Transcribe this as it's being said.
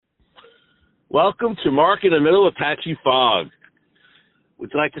Welcome to Marc in the Middle of Patchy Fog.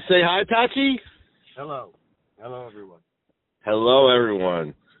 Would you like to say hi, Patchy? Hello. Hello, everyone. Hello,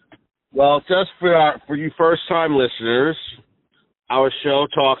 everyone. Well, just for you first-time listeners, our show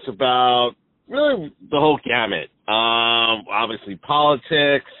talks about really the whole gamut. Obviously,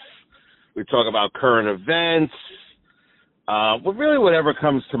 politics. We talk about current events. But really whatever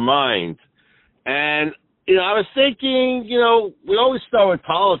comes to mind. And I was thinking, we always start with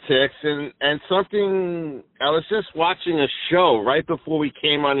politics, and something, I was just watching a show right before we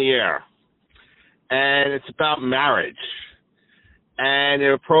came on the air, and it's about marriage. And they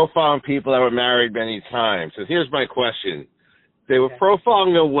were profiling people that were married many times. So here's my question. They were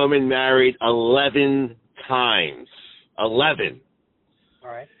profiling a woman married 11 times. 11. All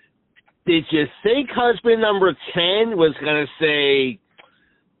right. Did you think husband number 10 was going to say,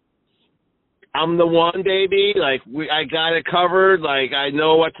 I'm the one, baby. Like, I got it covered. Like, I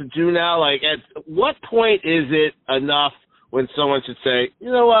know what to do now. Like, at what point is it enough when someone should say, you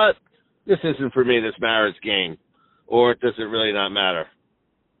know what, this isn't for me, this marriage game? Or does it really not matter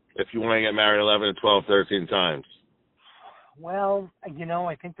if you want to get married 11, 12, 13 times? Well, I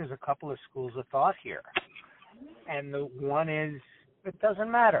think there's a couple of schools of thought here. And the one is, it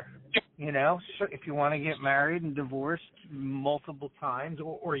doesn't matter. So if you want to get married and divorced multiple times,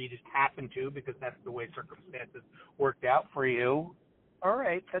 or you just happen to because that's the way circumstances worked out for you, all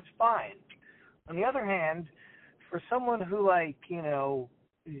right, that's fine. On the other hand, for someone who,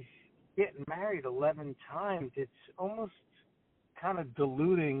 is getting married 11 times, it's almost kind of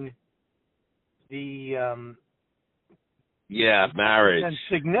diluting the marriage and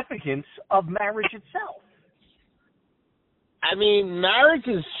significance of marriage itself. I mean,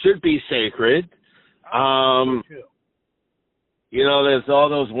 marriages should be sacred. There's all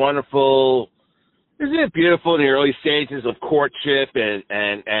those wonderful, isn't it beautiful in the early stages of courtship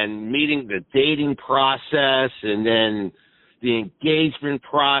and meeting, the dating process, and then the engagement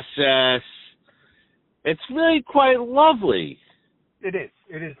process? It's really quite lovely. It is.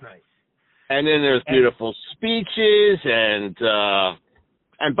 It is nice. And then there's beautiful speeches, and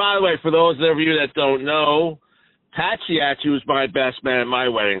by the way, for those of you that don't know, Patchy actually was my best man at my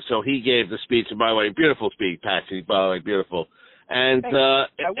wedding, so he gave the speech at my wedding. Beautiful speech, Patchy, by the way, beautiful. And I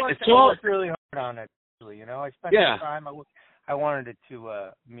worked really hard on it, actually. I spent some time. I wanted it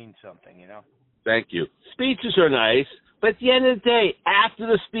to mean something, Thank you. Speeches are nice, but at the end of the day, after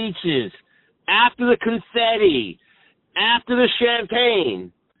the speeches, after the confetti, after the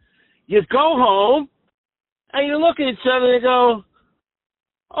champagne, you go home and you look at each other and you go,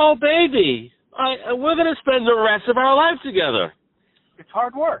 oh, baby, we're going to spend the rest of our life together. It's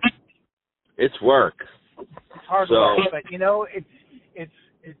hard work. It's work. It's hard work, but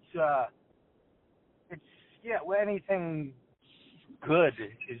anything good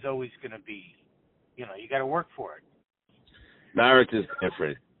is always going to be, you got to work for it. Marriage is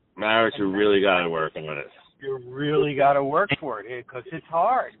different. Marriage, you really got to work on it. You really got to work for it because it's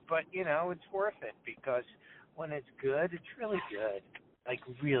hard, but it's worth it because when it's good, it's really good. Like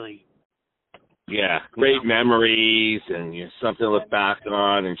really. Yeah, great memories and something to look back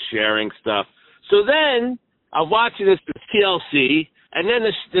on and sharing stuff. So then I'm watching this TLC, and then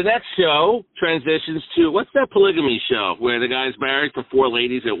the next show transitions to, what's that polygamy show where the guy's married to 4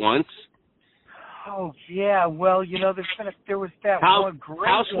 ladies at once? Oh, yeah. Well, there was that one great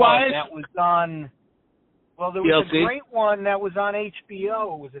Housewives? One that was on, well, there was TLC? a great one that was on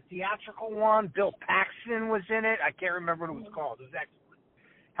HBO. It was a theatrical one. Bill Paxton was in it. I can't remember what it was called. It was excellent.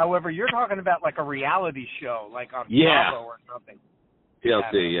 However, you're talking about like a reality show, like on Bravo or something.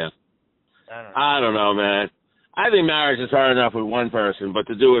 TLC, yeah. I don't know, man. I think marriage is hard enough with one person, but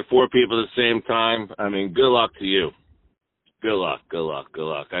to do it 4 people at the same time, I mean, good luck to you. Good luck.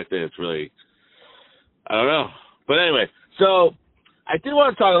 I think it's really, I don't know. But anyway, so I did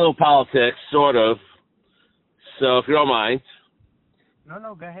want to talk a little politics, sort of. So if you don't mind.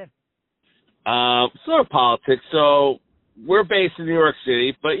 No, go ahead. Sort of politics. So we're based in New York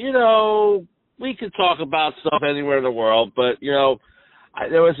City, but, we could talk about stuff anywhere in the world. But,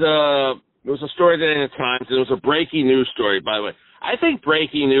 there was a story today in the Times, and it was a breaking news story, by the way. I think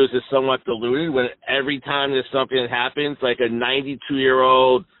breaking news is somewhat diluted when every time there's something that happens, like a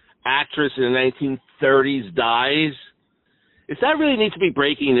 92-year-old actress in the 1930s dies. Does that really need to be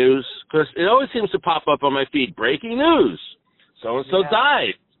breaking news? Because it always seems to pop up on my feed. Breaking news. So-and-so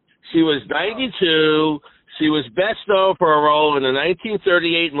died. She was 92. She was best known for a role in the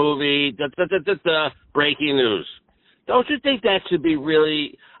 1938 movie, breaking news. Don't you think that should be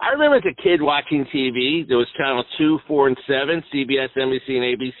really... I remember as a kid watching TV, there was Channel 2, 4, and 7, CBS, NBC,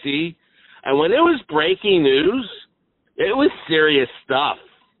 and ABC. And when it was breaking news, it was serious stuff.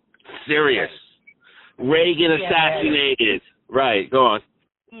 serious. Reagan assassinated. Right, go on.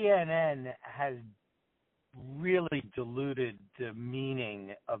 CNN has really diluted the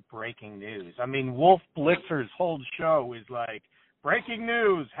meaning of breaking news. I mean, Wolf Blitzer's whole show is like, breaking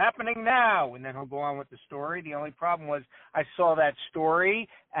news, happening now, and then he'll go on with the story. The only problem was I saw that story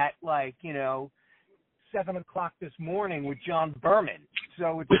at 7 o'clock this morning with John Berman,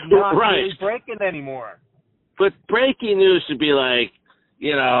 so it's not right. really breaking anymore. But breaking news should be like,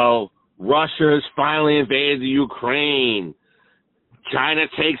 Russia has finally invaded the Ukraine. China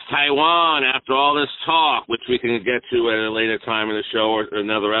takes Taiwan after all this talk, which we can get to at a later time in the show or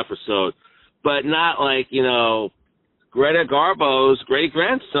another episode. But not like, Greta Garbo's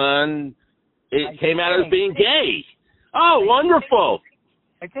great-grandson came out as being gay. Oh, wonderful.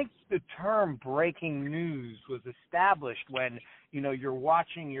 I think the term breaking news was established when, you're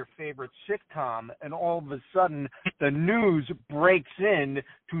watching your favorite sitcom and all of a sudden the news breaks in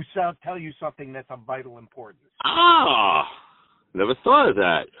to tell you something that's of vital importance. Ah, never thought of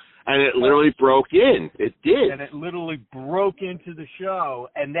that. And it literally broke in. It did. And it literally broke into the show,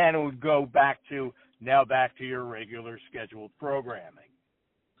 and then it would go back to your regular scheduled programming.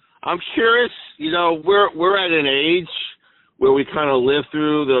 I'm curious, we're at an age where we kind of live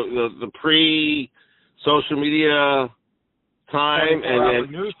through the pre-social media time, and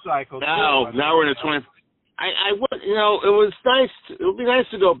then news cycle. Now we're in a 20. It was nice. It would be nice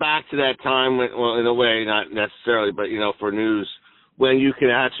to go back to that time. Well, in a way, not necessarily, but for news, when you can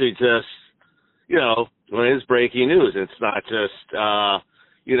actually just, when it's breaking news, it's not just,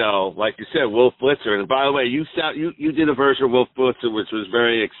 like you said, Wolf Blitzer. And by the way, you did a version of Wolf Blitzer, which was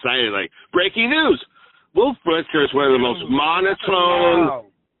very exciting, like breaking news. Wolf Blitzer is one of the most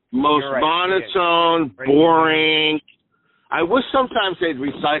monotone, boring. I wish sometimes they'd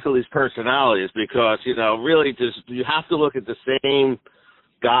recycle these personalities because, really just you have to look at the same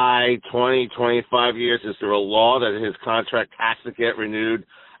guy 20, 25 years. Is there a law that his contract has to get renewed?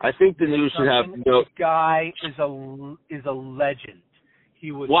 I think the news should have This guy is a legend.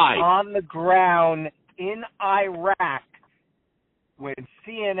 He was on the ground in Iraq when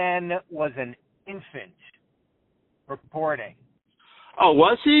CNN was an infant reporting. Oh,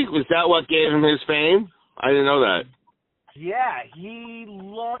 was he? Was that what gave him his fame? I didn't know that. Yeah, he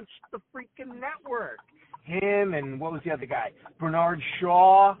launched the freaking network. Him and what was the other guy? Bernard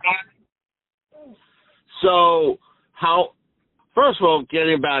Shaw. So first of all,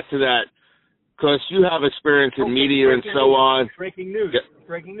 getting back to that, because you have experience in media and so on. Breaking news. Yeah.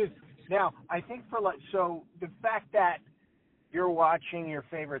 Breaking news. Now, I think so the fact that you're watching your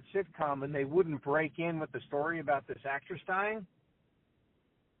favorite sitcom and they wouldn't break in with the story about this actress dying,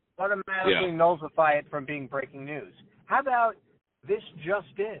 automatically nullify it from being breaking news. How about this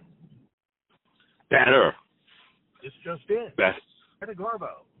just in? Better. This just in. Best. Greta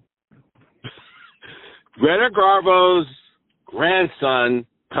Garbo. Greta Garbo's grandson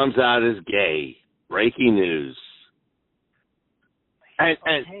comes out as gay. Breaking news. And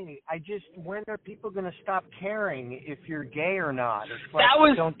when are people going to stop caring if you're gay or not? It's like,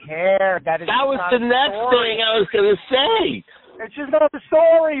 I don't care. That was the next thing I was going to say. It's just not the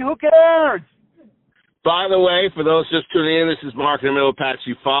story. Who cares? By the way, for those just tuning in, this is Mark in the middle of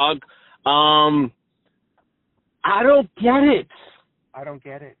Patsy Fogg. I don't get it. I don't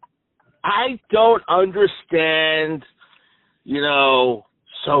get it. I don't understand,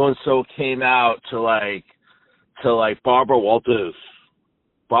 so-and-so came out to Barbara Walters.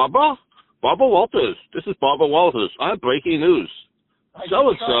 Barbara Walters. This is Barbara Walters. I'm breaking news.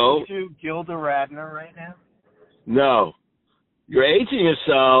 So-and-so. To Gilda Radner right now? No. You're aging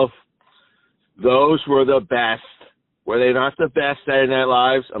yourself. Those were the best. Were they not the best Saturday Night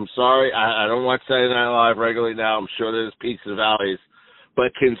Lives? I'm sorry. I don't watch Saturday Night Live regularly now. I'm sure there's peaks and valleys.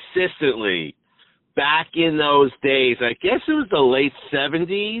 But consistently, back in those days, I guess it was the late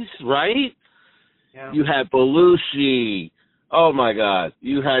 70s, right? Yeah. You had Belushi. Oh, my God.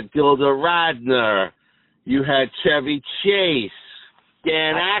 You had Gilda Radner. You had Chevy Chase.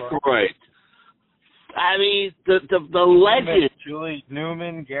 Dan Aykroyd. I mean, the legends. Julie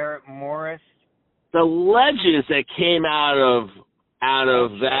Newman, Garrett Morris. The legends that came out of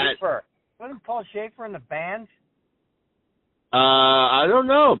that. Schaefer. Wasn't Paul Schaefer in the band? I don't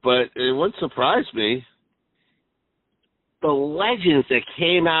know, but it wouldn't surprise me. The legends that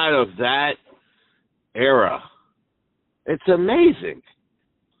came out of that era. It's amazing.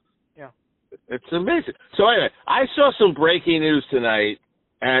 Yeah. It's amazing. So anyway, I saw some breaking news tonight,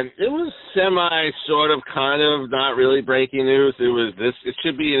 and it was sort of kind of not really breaking news. It was this. It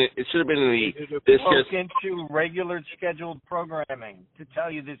should have been in the. It broke into regular scheduled programming to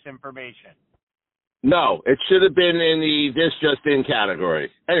tell you this information. No, it should have been in the this just in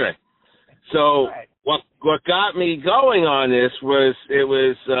category. Anyway, So Right. what got me going on this was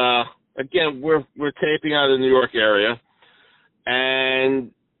again we're taping out of the New York area,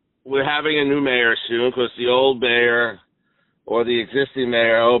 and we're having a new mayor soon because the old mayor or the existing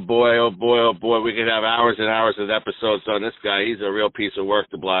mayor, oh boy, we could have hours and hours of episodes on this guy. He's a real piece of work,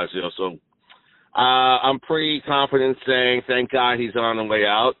 de Blasio. So I'm pretty confident saying thank God he's on the way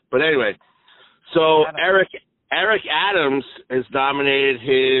out. But anyway, so Eric Adams has nominated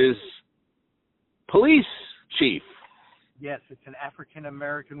his police chief. Yes, it's an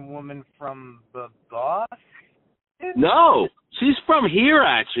African-American woman from the Boston. No, she's from here,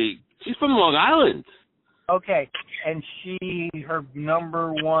 actually. She's from Long Island. Okay, and her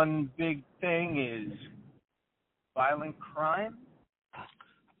number one big thing is violent crime?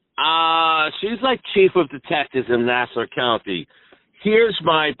 She's like chief of detectives in Nassau County. Here's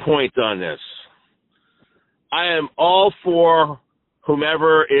my point on this. I am all for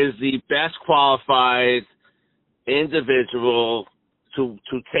whomever is the best qualified individual to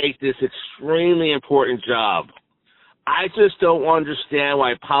take this extremely important job. I just don't understand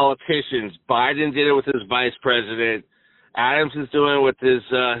why politicians, Biden did it with his vice president, Adams is doing it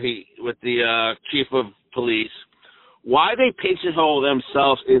with the chief of police. Why they pigeonhole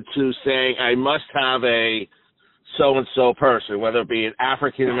themselves into saying I must have a so-and-so person, whether it be an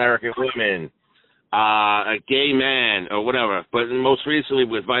African-American woman, a gay man, or whatever. But most recently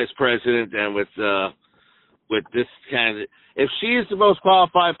with vice president and with this candidate, if she is the most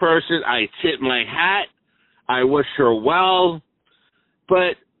qualified person, I tip my hat. I wish her well.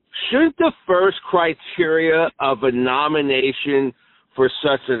 But should the first criteria of a nomination for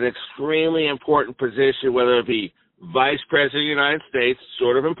such an extremely important position, whether it be Vice President of the United States,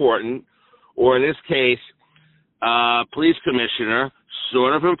 sort of important, or in this case, police commissioner,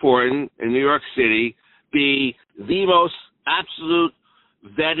 sort of important in New York City, be the most absolute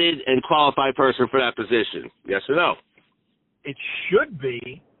vetted and qualified person for that position? Yes or no? It should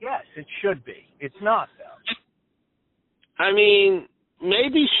be. Yes, it should be. It's not, though. I mean,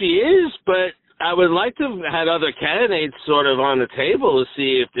 maybe she is, but I would like to have had other candidates sort of on the table to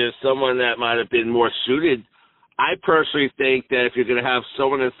see if there's someone that might have been more suited. I personally think that if you're going to have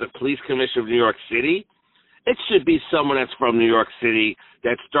someone that's the police commissioner of New York City, it should be someone that's from New York City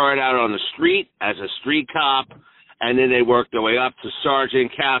that started out on the street as a street cop, and then they worked their way up to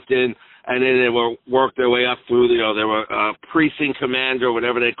sergeant, captain, and then they worked their way up through, they were precinct commander,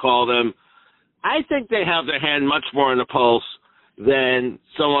 whatever they call them. I think they have their hand much more on the pulse than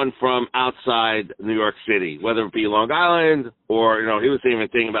someone from outside New York City, whether it be Long Island or, he was even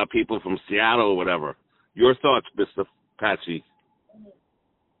thinking about people from Seattle or whatever. Your thoughts, Mr. Patsy?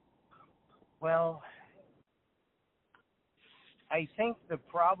 Well, I think the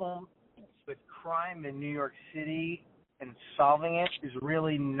problem with crime in New York City and solving it is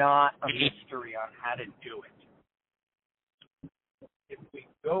really not a mystery on how to do it. If we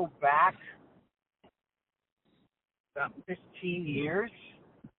go back about 15 years,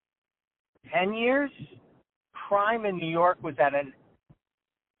 10 years, crime in New York was at an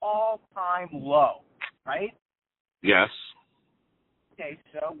all-time low, right? Yes. Okay,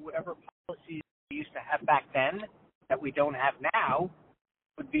 so whatever policies we used to have back then that we don't have now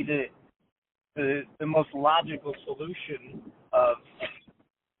would be the most logical solution of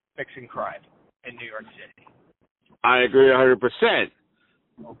fixing crime in New York City. I agree 100%.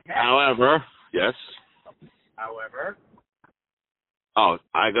 Okay. However, yes. However,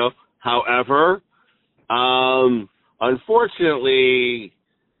 I go. However, unfortunately,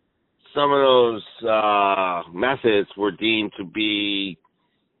 some of those methods were deemed to be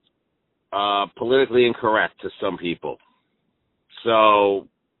politically incorrect to some people. So,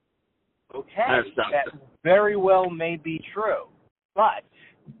 okay, that very well may be true, but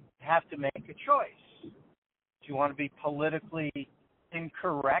you have to make a choice. Do you want to be politically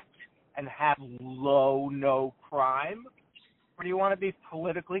incorrect and have no crime? Or do you want to be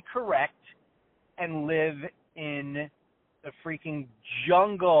politically correct and live in the freaking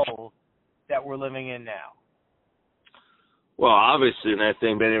jungle that we're living in now? Well, obviously, and I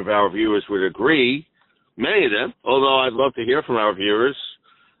think many of our viewers would agree, many of them, although I'd love to hear from our viewers,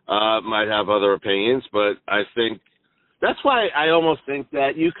 might have other opinions, but I think that's why I almost think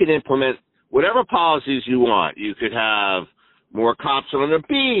that you can implement whatever policies you want. You could have more cops on the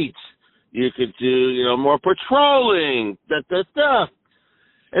beat. You could do, more patrolling,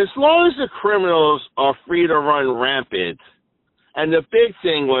 As long as the criminals are free to run rampant. And the big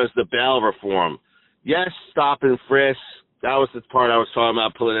thing was the bail reform. Yes, stop and frisk. That was the part I was talking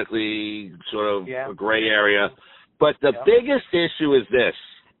about, politically sort of a gray area. But the biggest issue is this: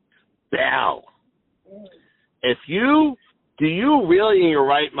 bail. If you do you really in your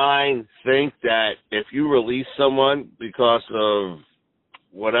right mind think that if you release someone because of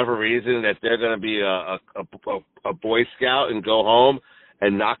whatever reason that they're going to be a Boy Scout and go home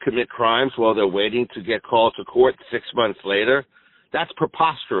and not commit crimes while they're waiting to get called to court 6 months later? That's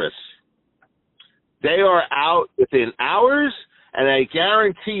preposterous. They are out within hours, and I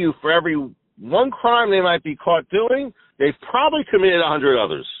guarantee you for every one crime they might be caught doing, they've probably committed 100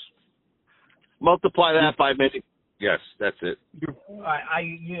 others. Multiply that by many. Yes, that's it.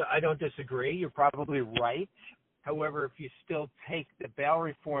 I don't disagree. You're probably right. However, if you still take the bail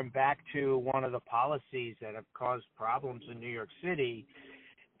reform back to one of the policies that have caused problems in New York City,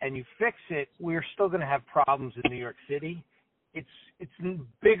 and you fix it, we're still going to have problems in New York City. It's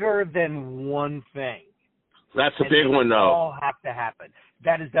bigger than one thing. That's a big one, though. All have to happen.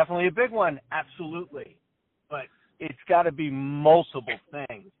 That is definitely a big one, absolutely. But it's got to be multiple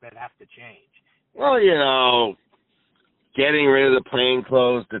things that have to change. Well, getting rid of the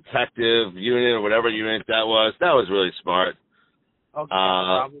plainclothes detective unit or whatever unit that was really smart. Okay,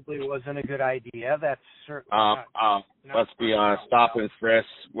 probably wasn't a good idea. That's certainly let's be honest. Stop and frisk,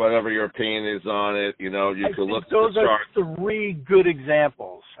 whatever your opinion is on it. You can look at those the chart. are three good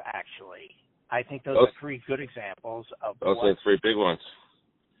examples, actually. I think those are three good examples of those are three big ones.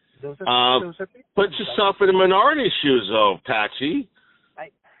 Those are big put ones. yourself in the minority shoes, though, Patsy.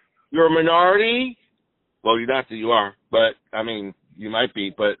 You're a minority. Well, you're not that you are, but, I mean, you might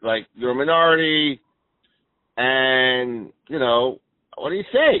be. But, you're a minority, and, what do you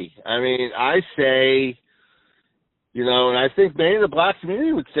say? I mean, I say, and I think many of the black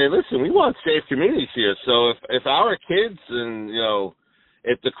community would say, listen, we want safe communities here. So if our kids and,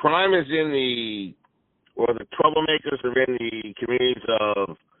 if the crime is or the troublemakers are in the communities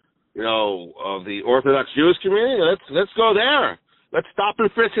of the Orthodox Jewish community, let's go there. Let's stop and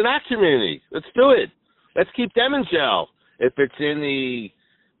frisk in that community. Let's do it. Let's keep them in jail. If it's in the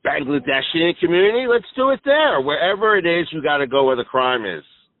Bangladeshi community, let's do it there. Wherever it is, you got to go where the crime is.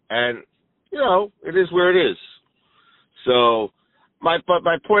 And, it is where it is. So my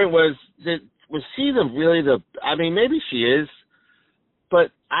point was she maybe she is,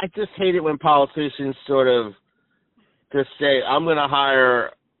 but I just hate it when politicians sort of just say, I'm going to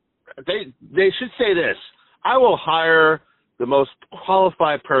hire, they should say this, I will hire the most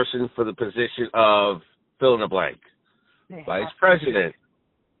qualified person for the position of fill in the blank. Vice President.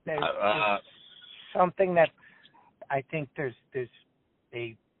 There's something that I think there's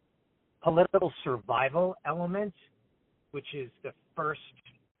a political survival element, which is the first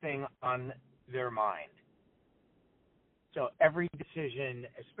thing on their mind. So every decision,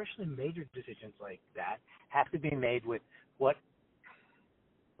 especially major decisions like that, have to be made with what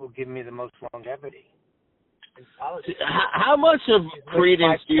will give me the most longevity. In politics, how much of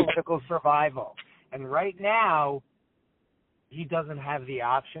credence do you... Political survival. And right now, he doesn't have the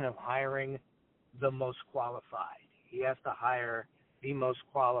option of hiring the most qualified. He has to hire the most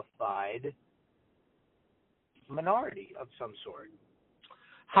qualified minority of some sort.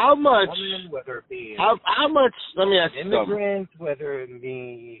 How much? Woman, whether it be how much? Let me ask you something. Immigrant, whether it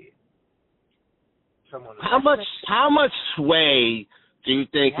be someone. How much sway do you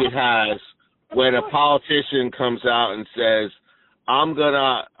think it has when a politician comes out and says, "I'm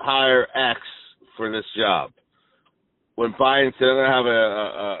gonna hire X for this job"? When Biden said, "I'm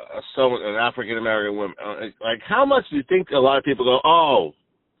gonna have an African American woman," how much do you think a lot of people go, "Oh,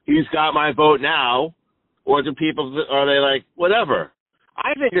 he's got my vote now," or are they like, whatever?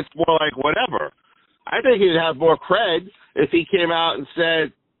 I think it's more like whatever. I think he'd have more cred if he came out and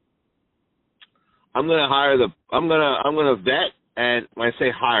said, I'm gonna vet, and when I say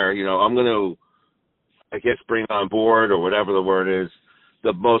hire, I'm gonna, I guess, bring on board, or whatever the word is,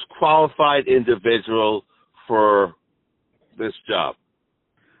 the most qualified individual for this job.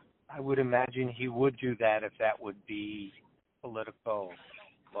 I would imagine he would do that if that would be political.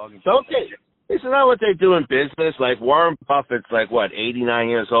 Don't they? Isn't that what they do in business? Like Warren Buffett's 89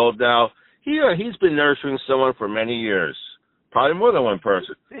 years old now? He's been nurturing someone for many years. Probably more than one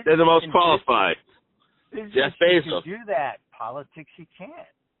person. They're the most qualified. Jeff Bezos. You can do that. Politics, you can't.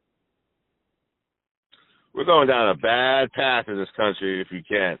 We're going down a bad path in this country if you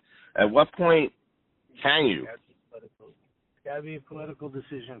can. At what point can you? It's got to be a political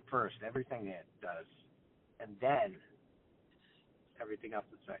decision first. Everything it does. And then everything else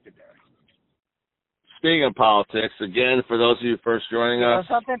is secondary. Speaking of politics, again, for those of you first joining us.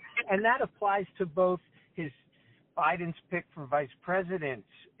 And that applies to both Biden's pick for vice president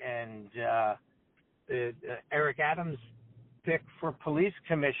and Eric Adams' pick for police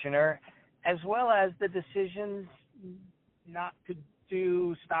commissioner, as well as the decisions not to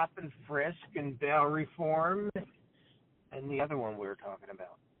do stop and frisk and bail reform and the other one we were talking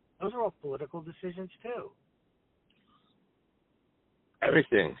about. Those are all political decisions too.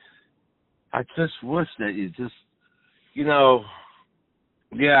 Everything. I just wish that you just, you know,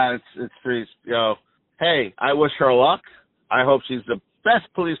 yeah, it's pretty, you know, hey, I wish her luck. I hope she's the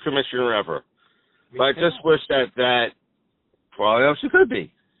best police commissioner ever. But I just wish that, for all I know, she could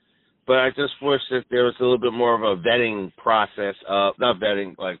be. But I just wish that there was a little bit more of a vetting process. Not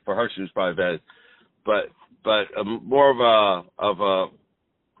vetting, like for her, she was probably vetted, but more of a,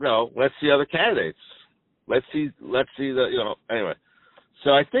 you know, let's see other candidates. Let's see the, you know, anyway.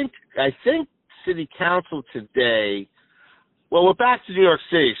 So I think City Council today. Well, we're back to New York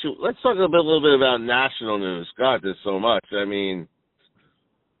City. So let's talk a little bit about national news. God, there's so much. I mean,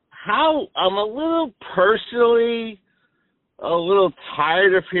 I'm a little personally a little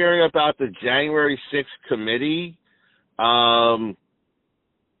tired of hearing about the January 6th committee.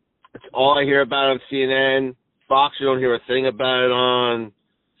 It's all I hear about on CNN. Fox, you don't hear a thing about it on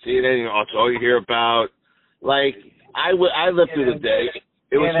CNN. It's all you hear about. Like, I lived through the day.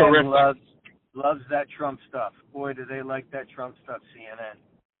 It was horrific. Loves that Trump stuff. Boy, do they like that Trump stuff, CNN.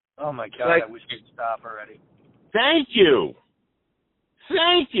 Oh, my God, like, I wish they'd stop already. Thank you.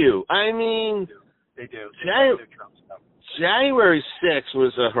 I mean, they do. They like their Trump stuff. January 6th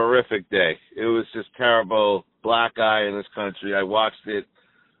was a horrific day. It was just terrible. Black eye in this country. I watched it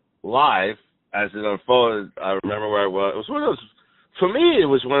live as it unfolded. I remember where I was. It was one of those, for me, it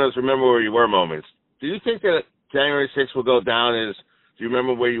was one of those remember where you were moments. Do you think that January 6th will go down as, do you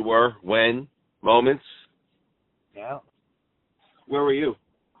remember where you were, when, moments? Yeah. Where were you?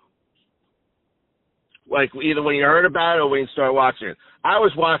 Like, either when you heard about it or when you started watching it. I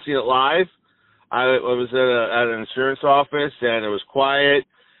was watching it live. I was at an insurance office, and it was quiet,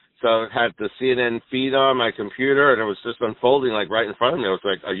 so I had the CNN feed on my computer, and it was just unfolding, like, right in front of me. I was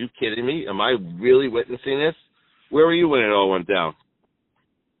like, are you kidding me? Am I really witnessing this? Where were you when it all went down?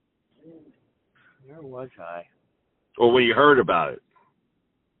 Where was I? Or when you heard about it?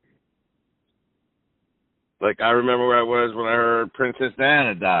 Like, I remember where I was when I heard Princess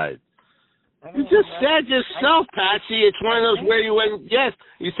Diana died. You just said yourself, Patsy, it's one of those where you went, yes.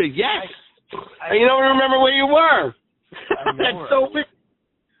 You said yes. And you don't remember where you were. That's so weird.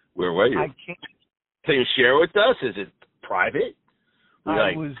 Where were you? Can you share with us? Is it private?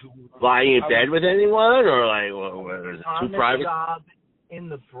 I was lying in bed with anyone, or like, is it too private? Job in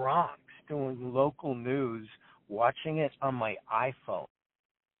the Bronx doing local news, watching it on my iPhone.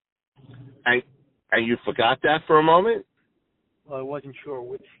 And you forgot that for a moment? Well, I wasn't sure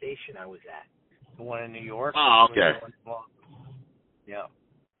which station I was at. The one in New York. Oh, okay. Yeah.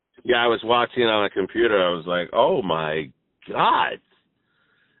 Yeah, I was watching it on a computer. I was like, oh, my God.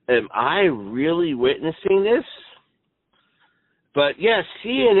 Am I really witnessing this? But, yeah,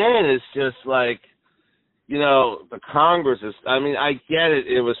 CNN is just like, you know, the Congress is, I mean, I get it.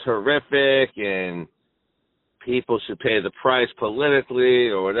 It was horrific, and people should pay the price politically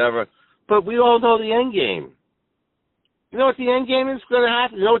or whatever. But we all know the end game. You know what the end game is going to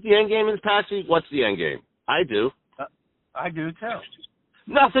happen? You know what the end game is, Patsy? What's the end game? I do. I do, too.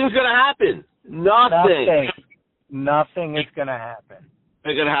 Nothing's going to happen. Nothing is going to happen.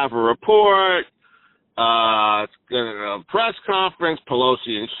 They're going to have a report. It's going to a press conference.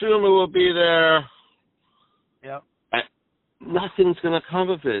 Pelosi and Schumer will be there. Yep. Nothing's going to come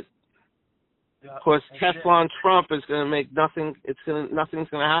of it. Yep. Of course, Teflon Trump is going to make nothing. Nothing's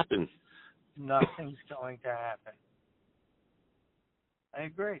going to happen. Nothing's going to happen. I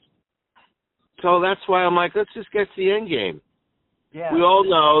agree. So that's why I'm like, let's just get to the end game. Yeah. We all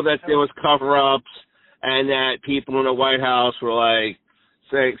know that there was cover-ups and that people in the White House were like,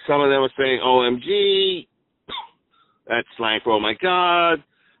 saying, some of them were saying, OMG, that's slang for oh my God.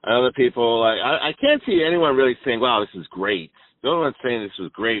 And other people, like, I can't see anyone really saying, wow, this is great. The only one saying this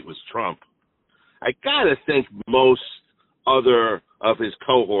was great was Trump. I got to think most other of his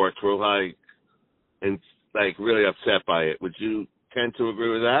cohorts were like really upset by it. Would you tend to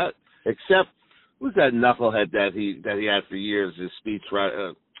agree with that? Except, who's that knucklehead that he had for years, his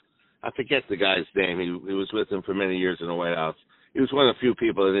speechwriter? I forget the guy's name. He was with him for many years in the White House. He was one of the few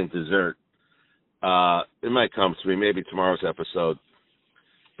people that didn't desert. It might come to me, maybe tomorrow's episode.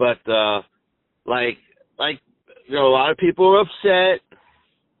 But, like, you know, a lot of people were upset,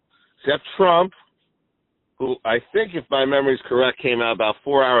 except Trump, who I think, if my memory is correct, came out about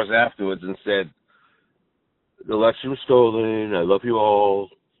 4 hours afterwards and said, the election was stolen, I love you all,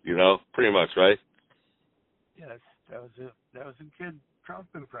 you know, pretty much, right? Yes, that was a good Trump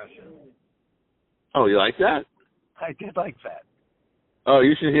impression. Oh, you like that? I did like that. Oh,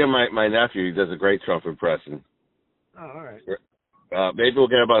 you should hear my nephew. He does a great Trump impression. Oh, all right. Maybe we'll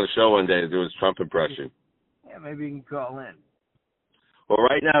get him on the show one day to do his Trump impression. Yeah, maybe you can call in. Well,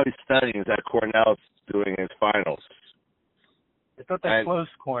 right now he's studying. He's at Cornell doing his finals. I thought they closed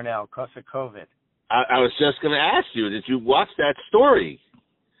Cornell because of COVID. I was just going to ask you, did you watch that story?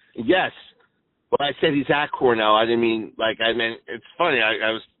 Yes. Well, I said he's at Cornell. I didn't mean, I meant, it's funny.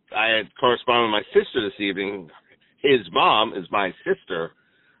 I had corresponded with my sister this evening. His mom is my sister.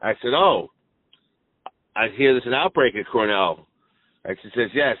 I said, oh, I hear there's an outbreak at Cornell. And she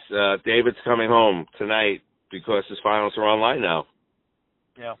says, yes, David's coming home tonight because his finals are online now.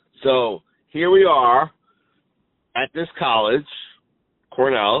 Yeah. So here we are at this college,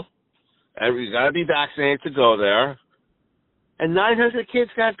 Cornell, and you got to be vaccinated to go there. And 900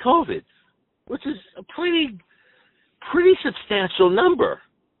 kids got COVID, which is a pretty substantial number.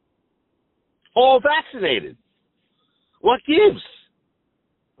 All vaccinated. What gives?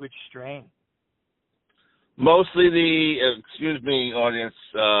 Which strain? Mostly the, excuse me, audience,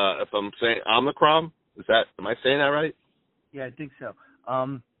 if I'm saying Omicron. Am I saying that right? Yeah, I think so.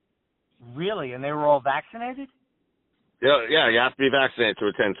 Really? And they were all vaccinated? Yeah, you have to be vaccinated to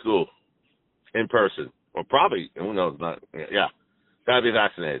attend school in person. Or probably, who knows, not, yeah. Got to be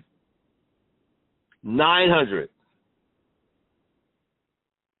vaccinated. 900.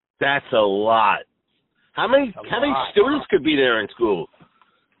 That's a lot. How many students could be there in school?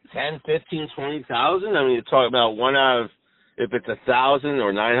 10, 15, 20,000? I mean, you're talking about one out of, if it's 1,000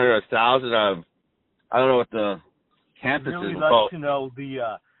 or 900, 1,000 out of, I don't know what the campus I'd really is like called. to know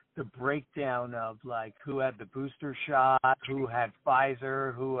the breakdown of, who had the booster shot, who had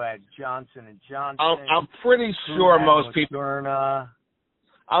Pfizer, who had Johnson & Johnson. I'm pretty sure most people. Moderna.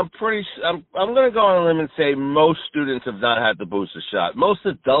 I'm going to go on a limb and say most students have not had the booster shot. Most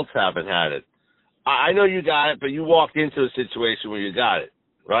adults haven't had it. I know you got it, but you walked into a situation where you got it,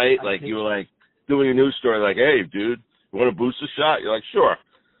 right? You were doing a news story hey, dude, you want a booster shot? You're like, sure.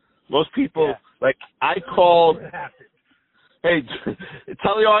 Most people, I called, hey,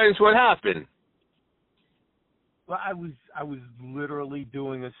 tell the audience what happened. Well, I was literally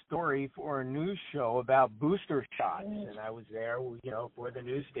doing a story for a news show about booster shots, and I was there, for the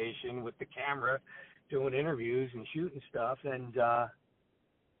news station with the camera, doing interviews and shooting stuff, and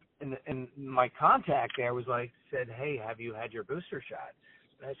my contact there said, hey, have you had your booster shot?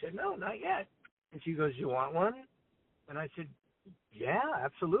 And I said, no, not yet. And she goes, you want one? And I said, yeah,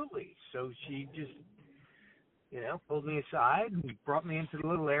 absolutely. So she just, pulled me aside and brought me into the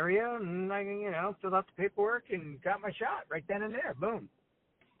little area, and I, filled out the paperwork and got my shot right then and there. Boom.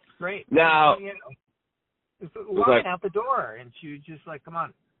 Great. Now, walking out the door, and she was just come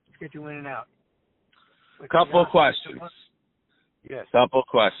on, let's get you in and out. Couple of questions. Yes. Couple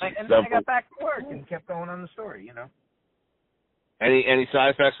questions. And then I got back to work and kept going on the story, Any side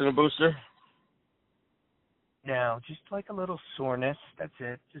effects in the booster? No, just a little soreness. That's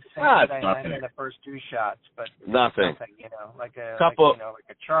it. Just same I had in the first 2 shots, but nothing. Like a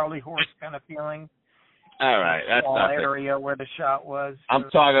Charlie horse kind of feeling. All right, that's small nothing. Area where the shot was. I'm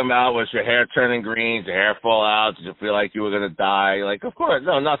talking about, was your hair turning green? Did your hair fall out? Did you feel like you were going to die? Of course,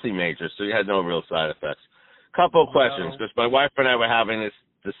 no, nothing major. So you had no real side effects. Couple of questions, because my wife and I were having this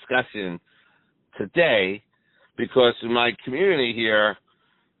discussion today, because in my community here,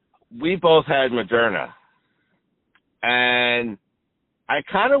 we both had Moderna. And I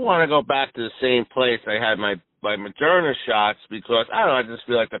kind of want to go back to the same place I had my Moderna shots, because, I don't know, I just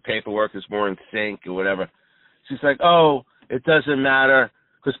feel like the paperwork is more in sync or whatever. She's like, oh, it doesn't matter,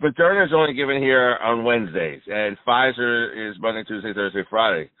 because Moderna is only given here on Wednesdays, and Pfizer is Monday, Tuesday, Thursday,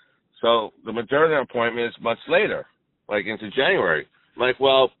 Friday. So the Moderna appointment is much later, into January. I'm like,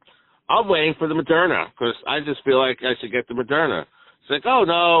 well, I'm waiting for the Moderna, because I just feel like I should get the Moderna. It's like, oh,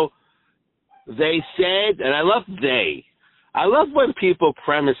 no. They said, and I love they. I love when people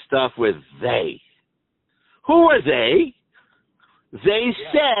premise stuff with they. Who are they? They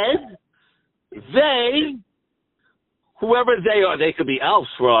said, they, whoever they are, they could be elves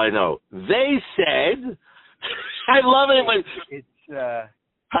for all I know. They said, I love it when... It's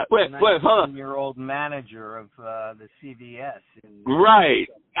wait, hold on. 19-year-old manager of the CVS. Right.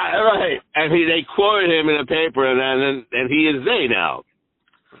 And they quoted him in the paper, and he is they now.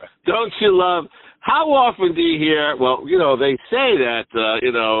 Don't you love, how often do you hear, they say that,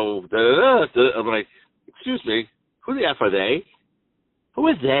 I'm like, excuse me, who the F are they? Who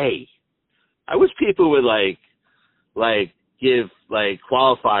are they? I wish people would, give,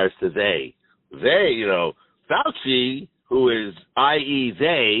 qualifiers to they. They, Fauci, who is, i.e.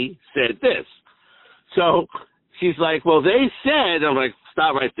 they, said this. So she's like, well, they said, I'm like,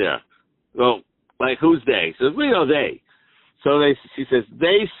 stop right there. Well, who's they? She says, we know they. So she says,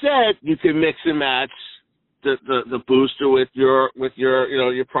 they said you can mix and match the booster with your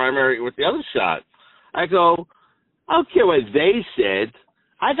primary, with the other shot. I go, I don't care what they said.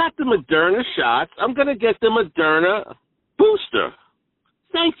 I got the Moderna shots. I'm going to get the Moderna booster.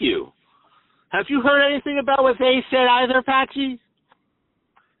 Thank you. Have you heard anything about what they said either, Patsy?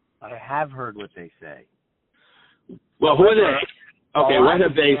 I have heard what they say. Well, who are they? Okay, what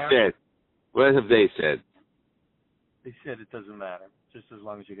have they said? What have they said? They said it doesn't matter. Just as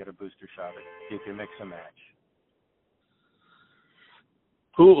long as you get a booster shot, you can mix and match.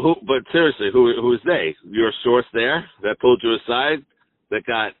 Who? But seriously, who is they? Your source there that pulled you aside? That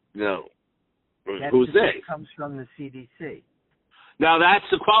got, who's they? That comes from the CDC. Now that's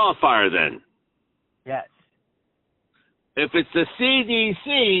the qualifier then. Yes. If it's the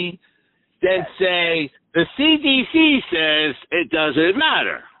CDC, then yes. say the CDC says it doesn't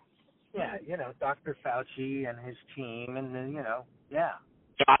matter. Yeah, Dr. Fauci and his team, and then, yeah.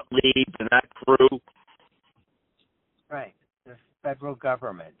 Gottlieb and that crew. Right. The federal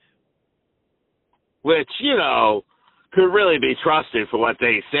government. Which, could really be trusted for what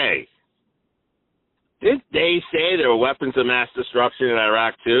they say. Didn't they say there were weapons of mass destruction in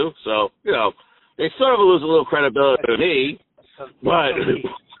Iraq too? So, they sort of lose a little credibility to me. But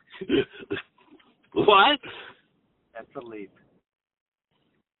what? That's a leap.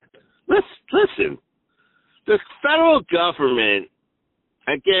 Listen, the federal government,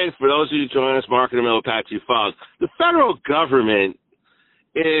 again, for those of you joining us, Mark and the Middle Apache Fog, the federal government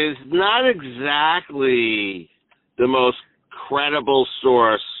is not exactly the most credible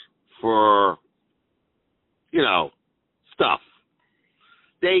source for, stuff.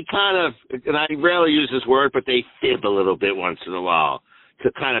 They kind of, and I rarely use this word, but they fib a little bit once in a while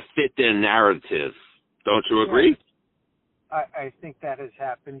to kind of fit their narrative. Don't you agree? I think that has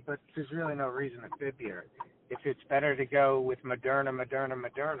happened, but there's really no reason to fib here. If it's better to go with Moderna,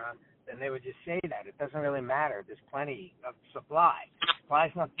 then they would just say that. It doesn't really matter. There's plenty of supply.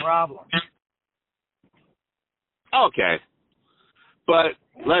 Supply's not the problem. Okay. But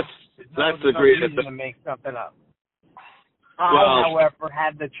let's agree that to make something up. I, however,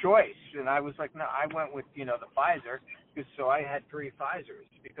 had the choice, and I was like, no, I went with, the Pfizer, so I had 3 Pfizers,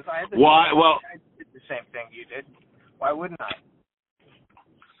 because I had the Why? Well, I did the same thing you did. Why wouldn't I?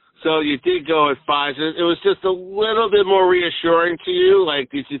 So you did go with Pfizer. It was just a little bit more reassuring to you?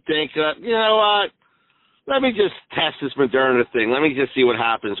 Like, did you think, you know what, let me just test this Moderna thing. Let me just see what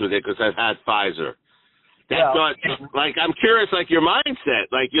happens with it, because I've had Pfizer. That's not, like, I'm curious, like, your mindset.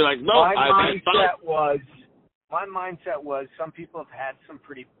 Like, you're like, no, I've had Pfizer. My mindset was some people have had some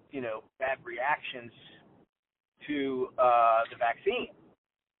pretty, bad reactions to the vaccine.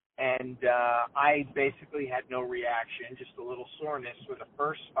 And I basically had no reaction, just a little soreness with the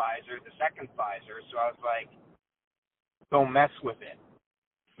first Pfizer, the second Pfizer. So I was like, don't mess with it.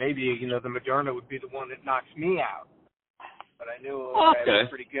 Maybe, the Moderna would be the one that knocks me out. But I knew I was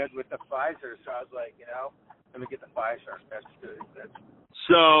pretty good with the Pfizer. So I was like, let me get the Pfizer. That's good.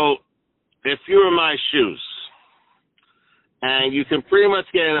 So if you were in my shoes, and you can pretty much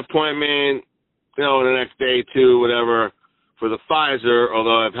get an appointment, the next day, 2, whatever, for the Pfizer,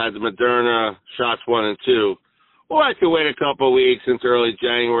 although I've had the Moderna shots 1 and 2, or I could wait a couple of weeks into early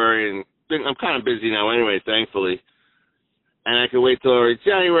January, and I'm kind of busy now anyway, thankfully, and I can wait till early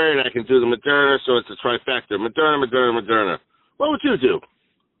January, and I can do the Moderna, so it's a trifecta, Moderna. What would you do?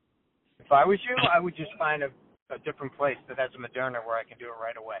 If I was you, I would just find a different place that has a Moderna where I can do it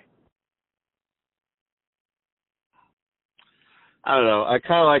right away. I don't know. I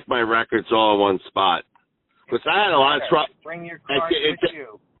kind of like my records all in one spot. Because I had a lot of trouble. Bring your card with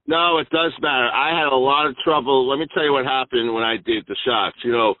you. No, it does matter. I had a lot of trouble. Let me tell you what happened when I did the shots.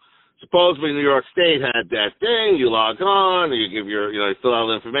 Supposedly New York State had that thing. You log on, and you give you fill out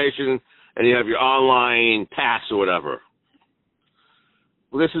the information, and you have your online pass or whatever.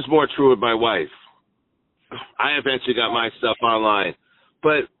 Well, this is more true with my wife. I eventually got my stuff online.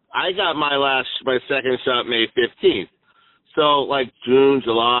 But I got my second shot May 15th. So, like June,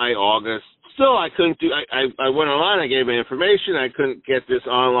 July, August, still I couldn't do, I went online, I gave my information, I couldn't get this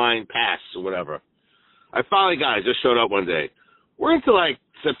online pass or whatever. I finally got it, just showed up one day. We're into like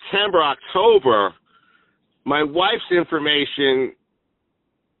September, October, my wife's information,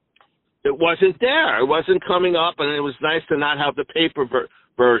 it wasn't there. It wasn't coming up, and it was nice to not have the paper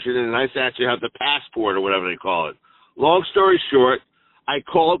version, and nice to actually have the passport or whatever they call it. Long story short, I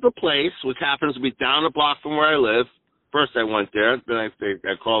called the place, which happens to be down the block from where I live. First I went there, then I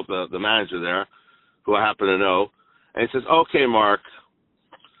called the manager there, who I happen to know, and he says, okay, Mark,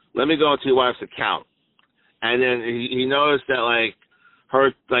 let me go into your wife's account. And then he noticed that,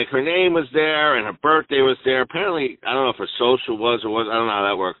 her name was there and her birthday was there. Apparently, I don't know if her social was or wasn't, I don't know how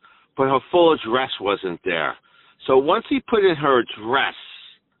that worked, but her full address wasn't there. So once he put in her address,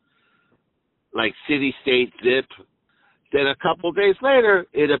 like city, state, zip. Then a couple of days later,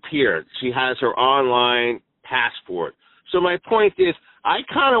 it appeared. She has her online passport. So my point is, I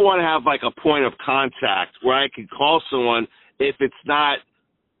kind of want to have like a point of contact where I can call someone if it's not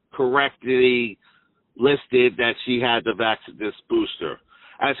correctly listed that she had this booster,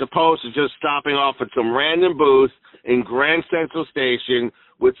 as opposed to just stopping off at some random booth in Grand Central Station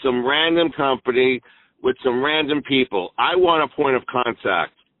with some random company with some random people. I want a point of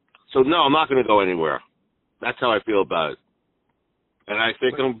contact. So no, I'm not going to go anywhere. That's how I feel about it. And I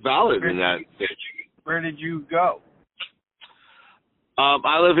think I'm valid in that. Where did you go?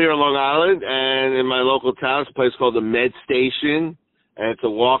 I live here in Long Island, and in my local town, it's a place called the Med Station, and it's a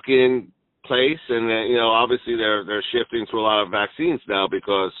walk-in place. And obviously they're shifting to a lot of vaccines now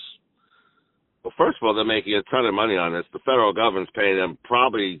because, well, first of all, they're making a ton of money on this. The federal government's paying them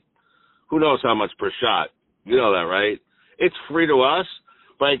probably, who knows how much per shot. You know that, right? It's free to us,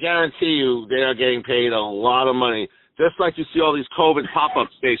 but I guarantee you they are getting paid a lot of money. Just like you see all these COVID pop-up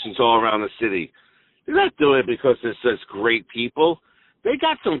stations all around the city. They're not doing it because they're such great people. They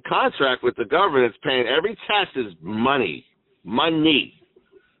got some contract with the government that's paying. Every test is money. Money.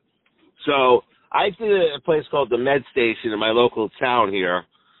 So I did a place called the Med Station in my local town here,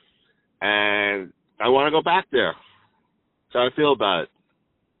 and I want to go back there. That's how I feel about it.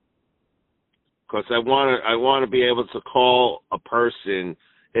 Because I want to be able to call a person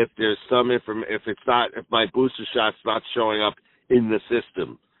if there's some if my booster shot's not showing up in the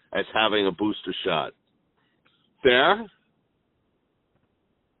system as having a booster shot. Fair?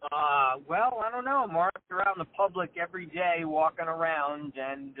 Well, I don't know, Mark. You're out in the public every day walking around,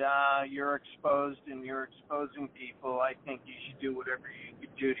 and you're exposed, and you're exposing people. I think you should do whatever you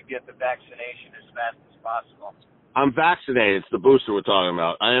could do to get the vaccination as fast as possible. I'm vaccinated. It's the booster we're talking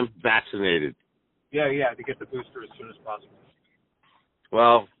about. I am vaccinated. Yeah, to get the booster as soon as possible.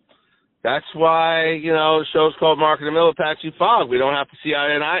 Well, that's why, the show's called Mark in the Middle Apache Fog. We don't have to see eye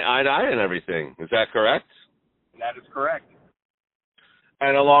to eye and everything. Is that correct? That is correct.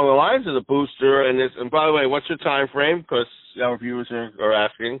 And along the lines of the booster, and by the way, what's your time frame? Because our viewers are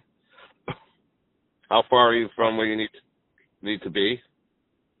asking. How far are you from where you need to be?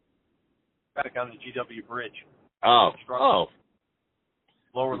 Back on the GW Bridge. Oh.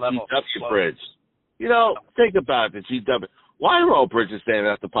 Lower level. GW Bridge. Think about it, the GW. Why are all bridges named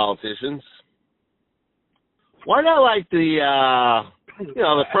after politicians? Why not like the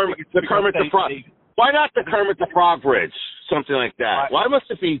Kermit the Frog? Why not the Kermit the Frog Bridge? Something like that. Why must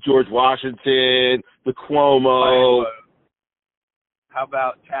it be George Washington, the Cuomo? How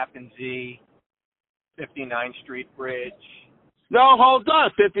about Tappan Zee, 59th Street Bridge? No, hold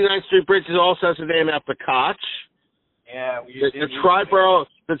on. 59th Street Bridge is also has a name after Koch. Yeah. The Triborough,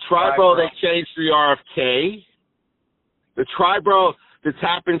 they changed to the RFK. The Triborough, the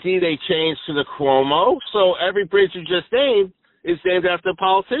Tappan Zee, they changed to the Cuomo. So every bridge you just named is named after a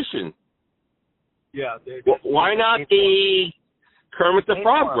politician. Yeah. Why not the Kermit the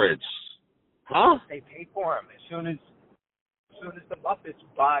Frog Bridge? Huh? They pay for them. As soon as the Muppets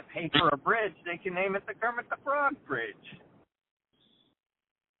pay for a bridge, they can name it the Kermit the Frog Bridge.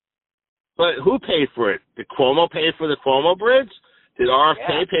 But who paid for it? Did Cuomo pay for the Cuomo Bridge? Did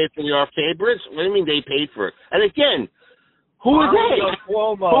RFK pay for the RFK Bridge? What do you mean they paid for it? And again, who are they?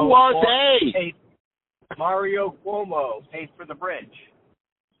 Cuomo who are they? Mario Cuomo paid for the bridge.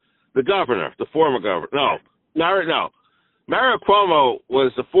 The governor, the former governor. No. Mario Cuomo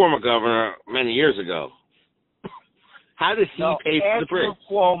was the former governor many years ago. How did he pay for the bridge?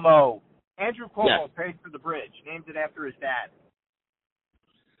 Andrew Cuomo paid for the bridge, named it after his dad.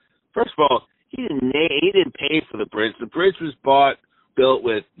 First of all, he didn't pay for the bridge. The bridge was built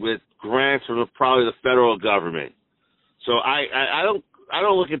with grants from probably the federal government. So I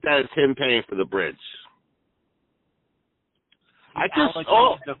don't look at that as him paying for the bridge. Allocated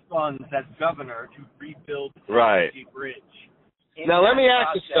the funds as governor to rebuild the bridge. Now let me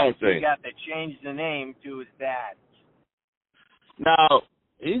ask you something. He got to change the name to his dad. Now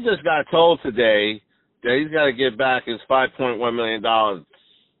he just got told today that he's got to give back his $5.1 million.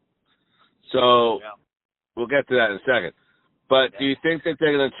 So we'll get to that in a second. But do you think that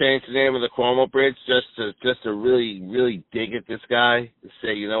they're going to change the name of the Cuomo Bridge just to really, really dig at this guy and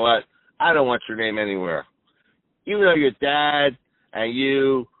say, you know what, I don't want your name anywhere? Even though your dad and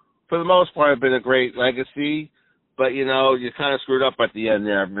you, for the most part, have been a great legacy, but, you kind of screwed up at the end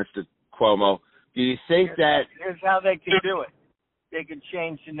there, Mr. Cuomo. Do you think that... Here's how they could do it. They could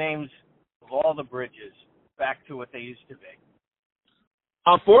change the names of all the bridges back to what they used to be.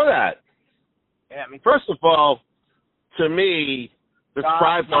 I'm for that. Yeah, first of all, to me, the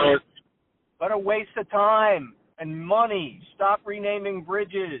Triborough... What a waste of time and money. Stop renaming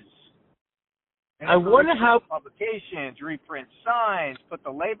bridges. And I wonder how publications, reprint signs, put the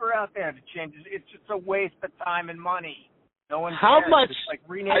labor out there to change it. It's just a waste of time and money. No one how cares. much It's like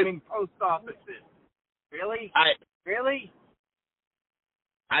renaming post offices. Really? Really?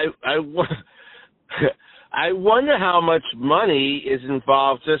 I I wonder how much money is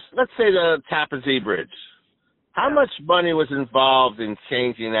involved. Just let's say the Tappan Zee Bridge. How much money was involved in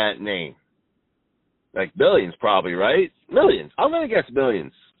changing that name? Like millions, probably, right? Millions. I'm gonna guess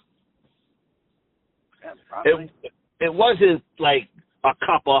millions. Yeah, probably. It wasn't like a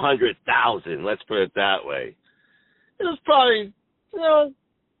couple 100,000. Let's put it that way. It was probably,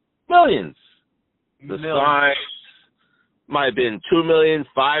 millions. The signs might have been 2 million,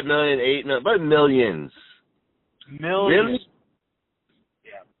 5 million, 8 million, but millions. Millions. Really?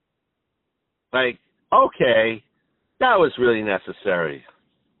 Yeah. Like, okay, that was really necessary.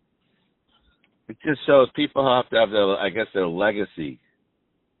 It just shows people have to have their legacy.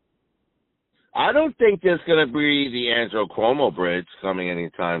 I don't think there's going to be the Andrew Cuomo Bridge coming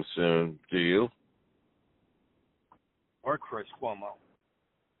anytime soon, do you? Or Chris Cuomo.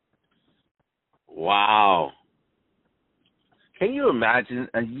 Wow. Can you imagine?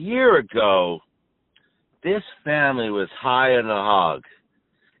 A year ago, this family was high on the hog.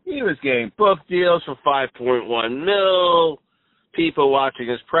 He was getting book deals for $5.1 million. People watching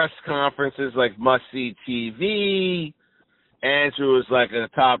his press conferences like must-see TV. Andrew was like a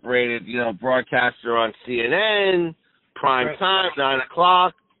top-rated, broadcaster on CNN, prime time, 9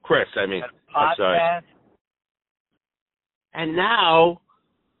 o'clock. Chris, I mean. I'm sorry. And now,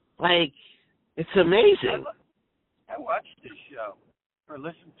 it's amazing. I watched his show, or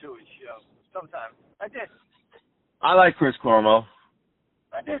listened to his show sometimes. I did. I like Chris Cuomo.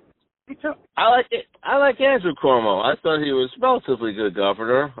 I did. Me too. I like it. I like Andrew Cuomo. I thought he was a relatively good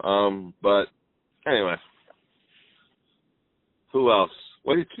governor. But anyway. Who else?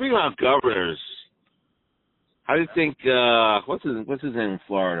 Speaking about governors, how do you think? What's his name in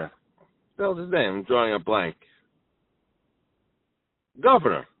Florida? What's his name? I'm drawing a blank.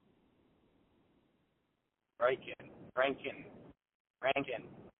 Governor. Rankin.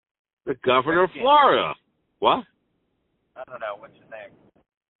 The governor of Florida. What? I don't know. What's his name?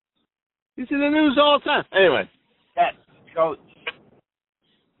 He's in the news all the time. Anyway. Yes, Coach.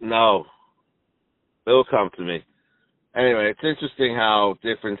 No. It'll come to me. Anyway, it's interesting how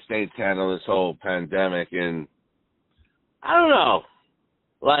different states handle this whole pandemic, and I don't know,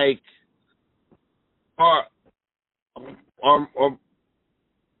 are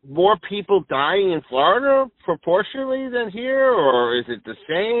more people dying in Florida proportionally than here, or is it the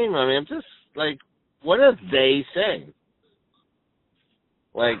same? I mean, I'm just what are they saying?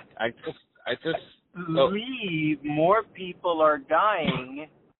 I believe more people are dying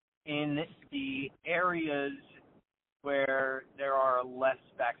in the areas where there are less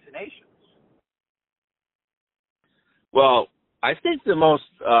vaccinations. Well, I think the most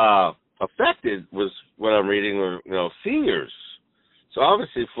affected was what I'm reading were, seniors. So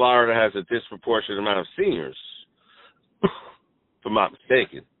obviously Florida has a disproportionate amount of seniors, if I'm not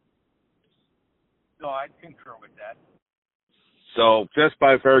mistaken. No, I concur with that. So just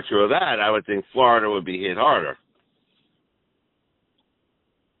by virtue of that, I would think Florida would be hit harder.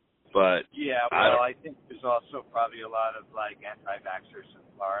 But yeah, well, I think there's also probably a lot of anti-vaxxers in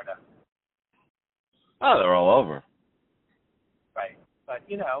Florida. Oh, they're all over. Right, but I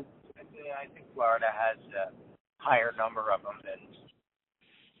think Florida has a higher number of them than,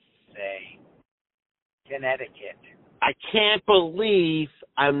 say, Connecticut. I can't believe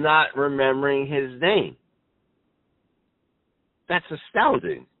I'm not remembering his name. That's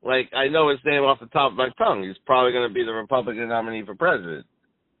astounding. I know his name off the top of my tongue. He's probably going to be the Republican nominee for president.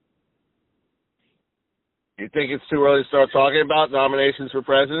 You think it's too early to start talking about nominations for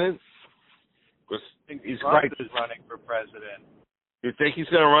president? I think he's running for president. You think he's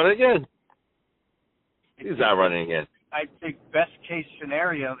going to run again? He's not running again. I think best case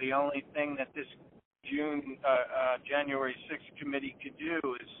scenario, the only thing that this January 6th committee could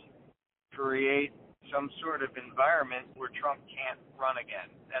do is create some sort of environment where Trump can't run again.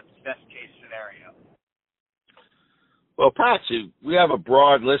 That's best case scenario. Well, Patsy, we have a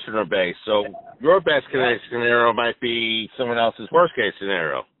broad listener base, so your best case scenario might be someone else's worst case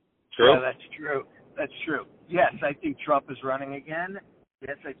scenario. True? Yeah, that's true. Yes, I think Trump is running again.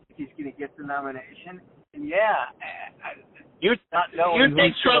 Yes, I think he's going to get the nomination. And you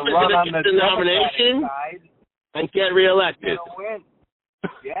think Trump is going to get the nomination and get reelected? He'll win.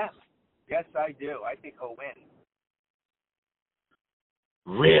 Yes, I do. I think he'll win.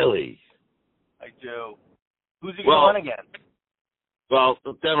 Really? I do. Who's he going to run again? Well,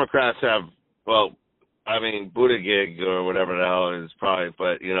 the Democrats have, Buttigieg or whatever the hell it is probably,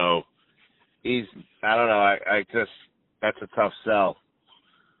 but, he's, I don't know, I just, that's a tough sell.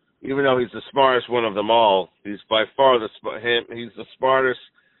 Even though he's the smartest one of them all, he's by far he's the smartest.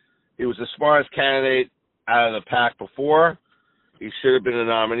 He was the smartest candidate out of the pack before. He should have been a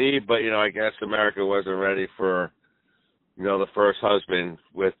nominee, but, I guess America wasn't ready for, the first husband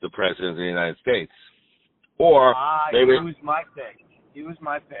with the President of the United States. Or maybe... He was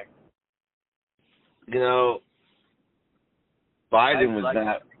my pick. Biden was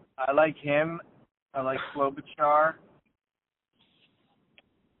that. I like him. I like Klobuchar.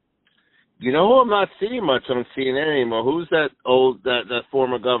 You know who I'm not seeing much on CNN anymore? Who's that that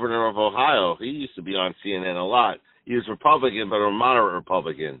former governor of Ohio? He used to be on CNN a lot. He was Republican, but a moderate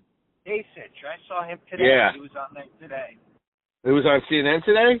Republican. Kasich. I saw him today. Yeah. He was on there today. He was on CNN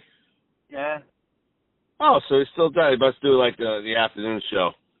today? Yeah. Oh, so he still does. He must do like the afternoon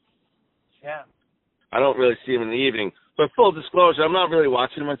show. Yeah. I don't really see him in the evening. But full disclosure, I'm not really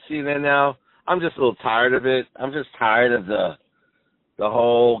watching him on CNN now. I'm just a little tired of it. I'm just tired of the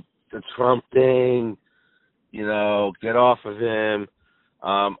Trump thing. Get off of him.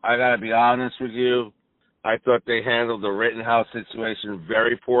 I gotta be honest with you. I thought they handled the Rittenhouse situation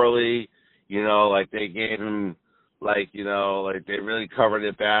very poorly. They gave him, they really covered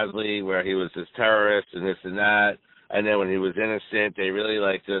it badly, where he was this terrorist and this and that. And then when he was innocent, they really,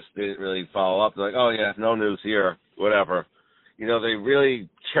 just didn't really follow up. They're like, oh, yeah, no news here, whatever. They really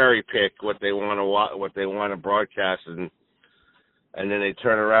cherry pick what they want to broadcast, and then they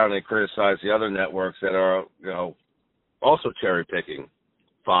turn around and they criticize the other networks that are, also cherry picking,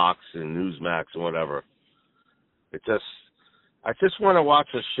 Fox and Newsmax and whatever. I just want to watch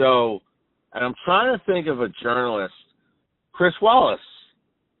a show, and I'm trying to think of a journalist, Chris Wallace,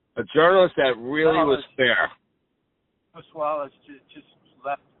 a journalist that really was fair. Chris Wallace just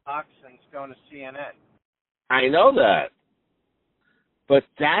left Fox and he's going to CNN. I know that. But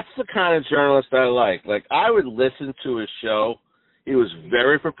that's the kind of journalist I like. I would listen to his show. He was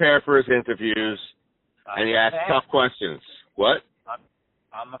very prepared for his interviews, and he asked tough questions. What?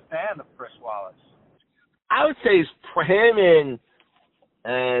 I'm a fan of Chris Wallace. I would say him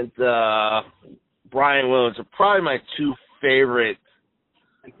and Brian Williams are probably my two favorite.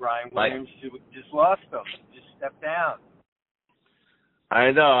 And Brian Williams just lost him. Just stepped down.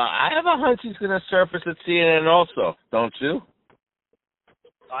 I know. I have a hunch he's going to surface at CNN also, don't you?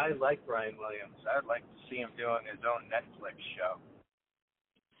 I like Brian Williams. I'd like to see him doing his own Netflix show.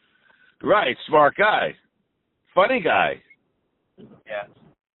 Right. Smart guy. Funny guy. Yeah.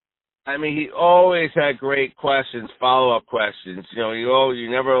 I mean, he always had great questions, follow-up questions.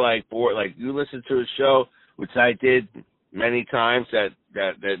 You never bored. You listen to his show, which I did many times,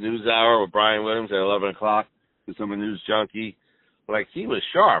 that news hour with Brian Williams at 11 o'clock, because I'm a news junkie. He was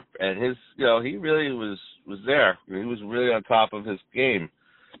sharp, and his, he really was there. He was really on top of his game.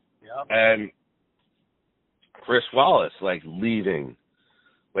 Yep. And Chris Wallace, leading.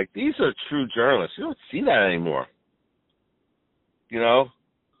 These are true journalists. You don't see that anymore. No,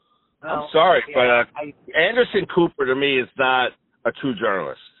 I'm sorry, but Anderson Cooper to me is not a true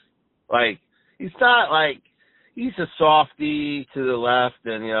journalist. He's not he's a softie to the left,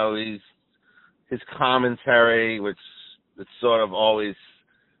 and his commentary, which is sort of always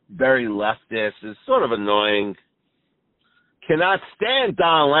very leftist, is sort of annoying. Cannot stand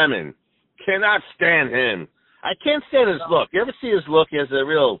Don Lemon. Cannot stand him. I can't stand his look. You ever see his look? He has that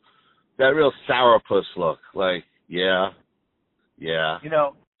real sourpuss look. Yeah.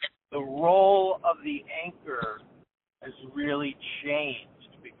 The role of the anchor has really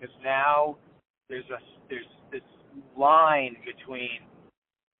changed, because now there's this line between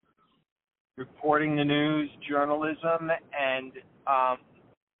reporting the news, journalism, and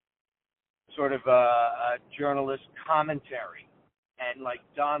sort of a journalist commentary. And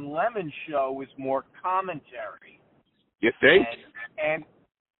Don Lemon's show was more commentary. You think? And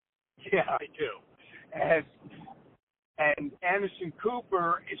yeah, I do. And Anderson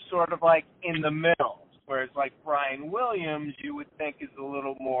Cooper is sort of in the middle, whereas Brian Williams, you would think, is a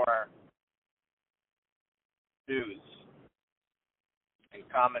little more news and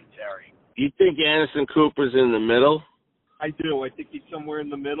commentary. You think Anderson Cooper's in the middle? I do. I think he's somewhere in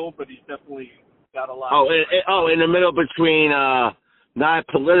the middle, but he's definitely got a lot. In the middle between, not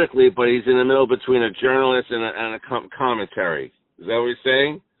politically, but he's in the middle between a journalist and a commentary. Is that what you're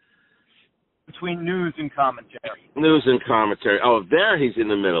saying? Between news and commentary. News and commentary. Oh, there he's in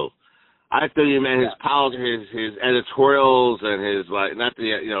the middle. I thought you meant his politics, his editorials, and his not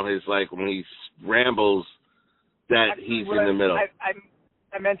the his when he rambles. That actually, he's in the middle.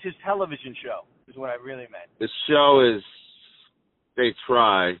 I meant his television show is what I really meant. The show is, they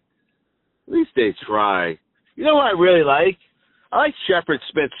try. At least they try. You know what I really like? I like Shepard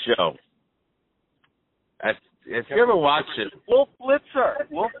Smith's show. If you ever watch it, Wolf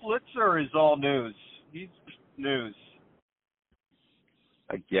Blitzer is all news. He's news.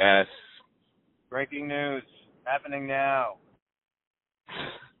 I guess. Breaking news. Happening now.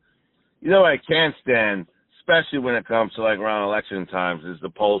 You know what I can't stand, especially when it comes to like around election times, is the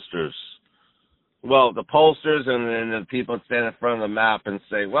pollsters. Well, the pollsters and then the people that stand in front of the map and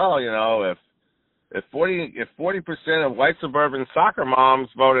say, well, you know, if 40% of white suburban soccer moms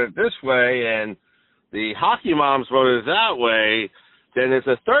voted this way and the hockey moms voted that way, then there's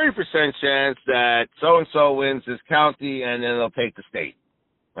a 30% chance that so-and-so wins this county and then they'll take the state.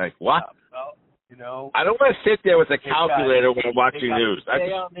 Like, what? Well, you know, I don't want to sit there with a calculator when I'm watching news.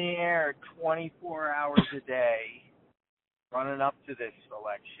 Stay on the air 24 hours a day, running up to this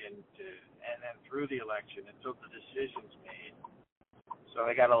election, and then through the election until the decision's made. So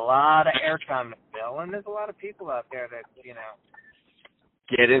they got a lot of airtime to fill, and there's a lot of people out there that, you know,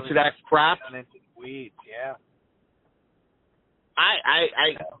 get into that crap. Into the weeds, yeah.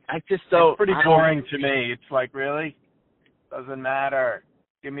 I just don't. It's pretty boring to me. It's like, really? Doesn't matter.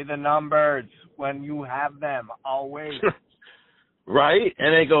 Give me the numbers when you have them. I'll wait. Right?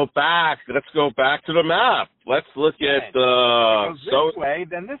 And they go back. Let's go back to the map. Let's look at if it goes this way,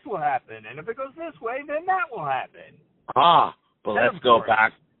 then this will happen. And if it goes this way, then that will happen. But let's go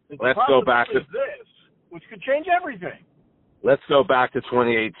back. Let's go back to this, which could change everything. Let's go back to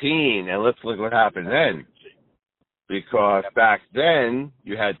 2018 and let's look what happened then. Because back then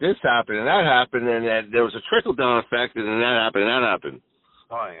you had this happen and that happened, and then there was a trickle down effect, and then that happened and that happened.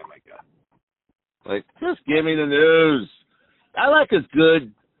 Oh yeah, my God! Like, just give me the news. I like a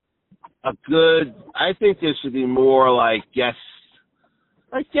good. I think there should be more like guests,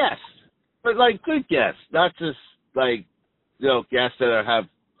 but like good guests, not just like, you know, guests that have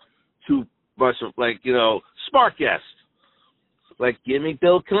too much of, like, you know, smart guests. Like, give me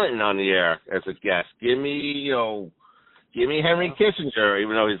Bill Clinton on the air as a guest. Give me Henry Kissinger,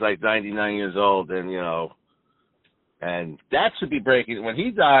 even though he's like 99 years old, and, you know, and that should be breaking. When he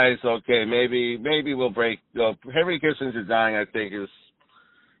dies, okay, maybe we'll break. You know, Henry Kissinger dying, I think, is,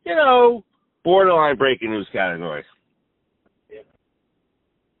 you know, borderline breaking news category. Yeah.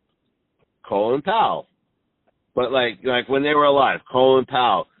 Colin Powell. But like when they were alive, Colin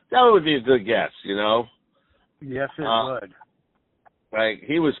Powell, that would be a good guess, you know? Yes, it would. Like,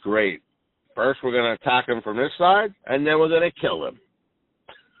 he was great. First, we're going to attack him from this side, and then we're going to kill him.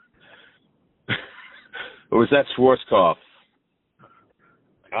 Or was that Schwarzkopf?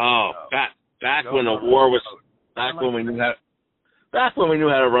 Oh, back when the war was, back when we knew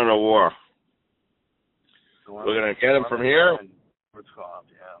how to run a war. We're going to get him from here. Schwarzkopf,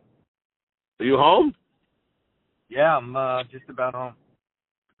 yeah. Are you home? Yeah, I'm just about home.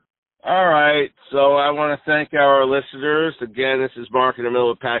 All right, so I want to thank our listeners. Again, this is Mark in the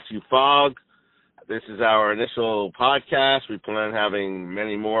middle of Patchy Fog. This is our initial podcast. We plan on having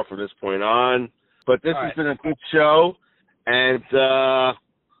many more from this point on. But this has been a good show, and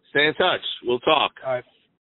stay in touch. We'll talk. All right.